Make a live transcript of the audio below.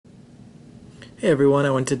Hey everyone, I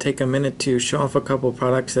want to take a minute to show off a couple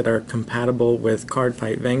products that are compatible with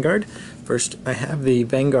Cardfight Vanguard. First, I have the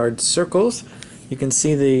Vanguard circles. You can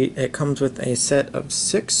see it comes with a set of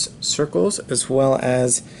 6 circles as well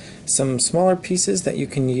as some smaller pieces that you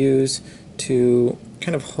can use to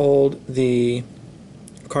kind of hold the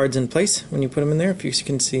cards in place when you put them in there. If you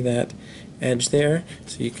can see that edge there,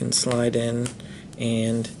 so you can slide in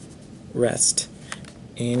and rest,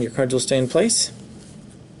 and your cards will stay in place.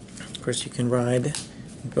 Of course, you can ride,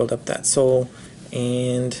 build up that sole,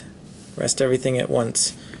 and rest everything at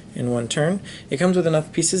once in one turn. It comes with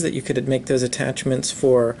enough pieces that you could make those attachments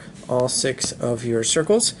for all 6 of your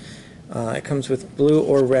circles. It comes with blue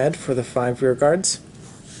or red for the 5 rear guards.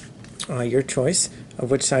 Your choice of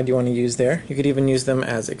which side you want to use there. You could even use them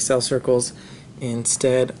as Excel circles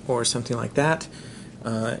instead or something like that.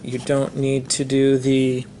 You don't need to do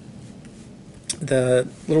the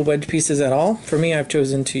little wedge pieces at all. For me, I've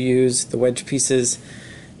chosen to use the wedge pieces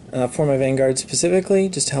for my Vanguard specifically,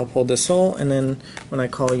 just to help hold the sole, and then when I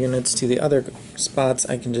call units to the other spots,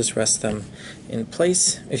 I can just rest them in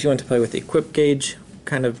place. If you want to play with the equip gauge,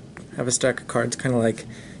 kind of have a stack of cards kind of like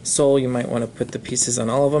sole, you might want to put the pieces on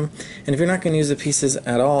all of them. And if you're not going to use the pieces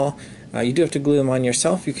at all, you do have to glue them on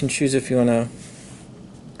yourself. You can choose if you want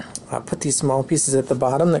to put these small pieces at the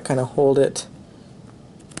bottom that kind of hold it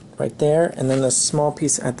right there, and then the small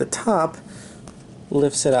piece at the top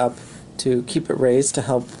lifts it up to keep it raised to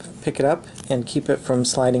help pick it up and keep it from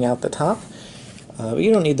sliding out the top. But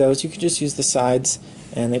you don't need those. You can just use the sides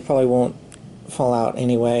and they probably won't fall out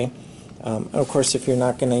anyway. Of course, if you're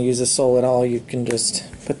not going to use a sole at all, you can just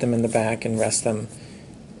put them in the back and rest them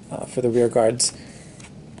for the rear guards.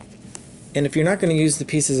 And if you're not going to use the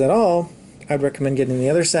pieces at all, I'd recommend getting the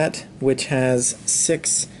other set, which has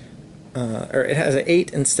 6 or it has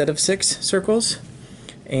 8 instead of 6 circles,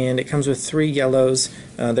 and it comes with 3 yellows.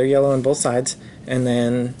 They're yellow on both sides, and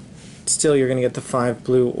then still you're going to get the 5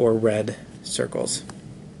 blue or red circles.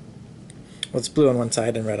 Well, it's blue on one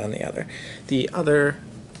side and red on the other. The other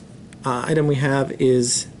item we have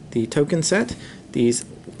is the token set. These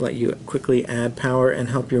let you quickly add power and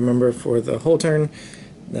help you remember for the whole turn.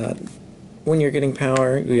 When you're getting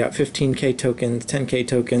power, you got 15k tokens, 10k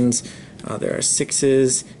tokens. There are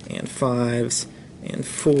 6s and 5s and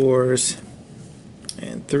 4s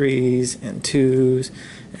and 3s and 2s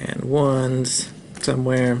and 1s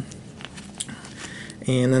somewhere.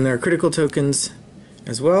 And then there are critical tokens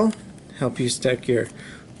as well. Help you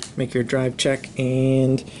make your drive check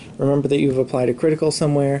and remember that you've applied a critical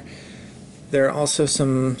somewhere. There are also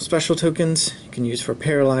some special tokens you can use for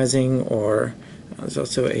paralyzing, or there's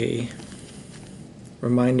also a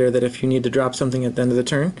reminder that if you need to drop something at the end of the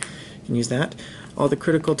turn, you can use that. All the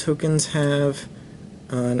critical tokens have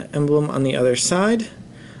an emblem on the other side.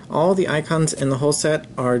 All the icons in the whole set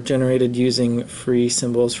are generated using free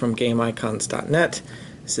symbols from GameIcons.net.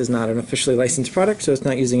 This is not an officially licensed product, so it's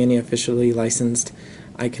not using any officially licensed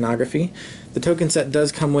iconography. The token set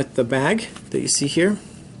does come with the bag that you see here.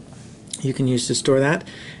 You can use to store that.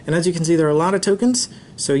 And as you can see, there are a lot of tokens,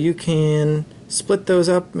 so you can split those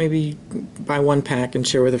up, maybe buy one pack and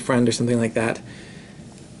share with a friend or something like that.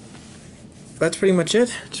 That's pretty much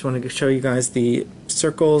it. Just wanted to show you guys the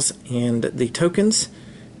circles and the tokens.